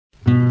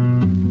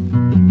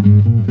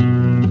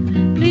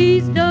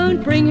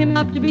bring him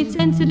up to be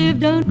sensitive,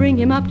 don't bring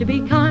him up to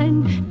be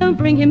kind. Don't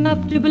bring him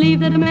up to believe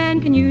that a man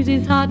can use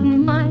his heart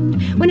and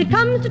mind. When it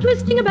comes to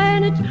twisting a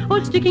bayonet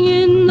or sticking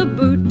in the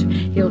boot,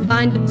 he'll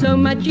find it so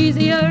much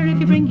easier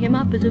if you bring him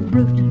up as a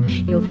brute.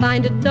 He'll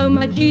find it so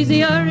much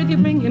easier if you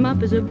bring him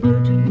up as a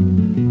brute.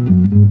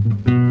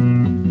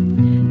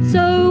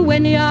 So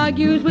when he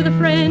argues with a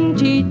friend,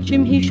 teach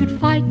him he should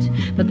fight.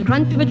 But the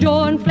crunch of a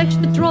jaw and flesh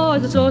that draw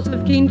is a source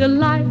of keen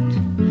delight.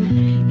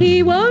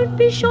 He won't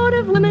be short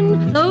of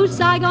women, those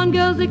Saigon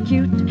girls are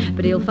cute.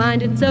 But he'll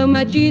find it so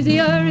much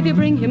easier if you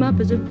bring him up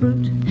as a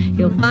brute.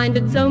 He'll find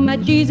it so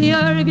much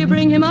easier if you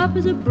bring him up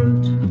as a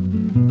brute.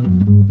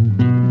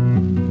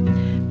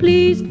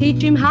 Please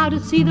teach him how to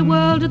see the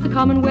world at the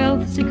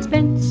Commonwealth's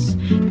expense.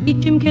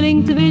 Teach him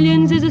killing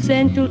civilians is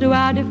essential to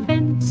our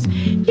defense.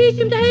 Teach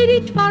him to hate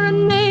each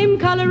foreign name,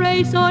 color,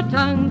 race, or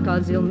tongue,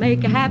 'cause he'll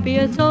make a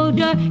happier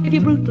soldier if you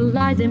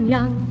brutalize him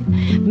young.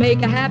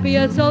 Make a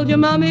happier soldier,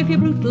 Mum, if you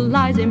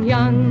brutalize him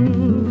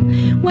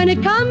young. When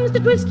it comes to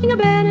twisting a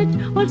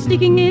bayonet or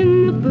sticking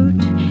in the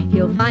boot,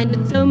 he'll find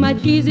it so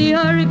much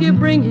easier if you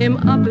bring him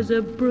up as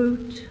a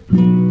brute.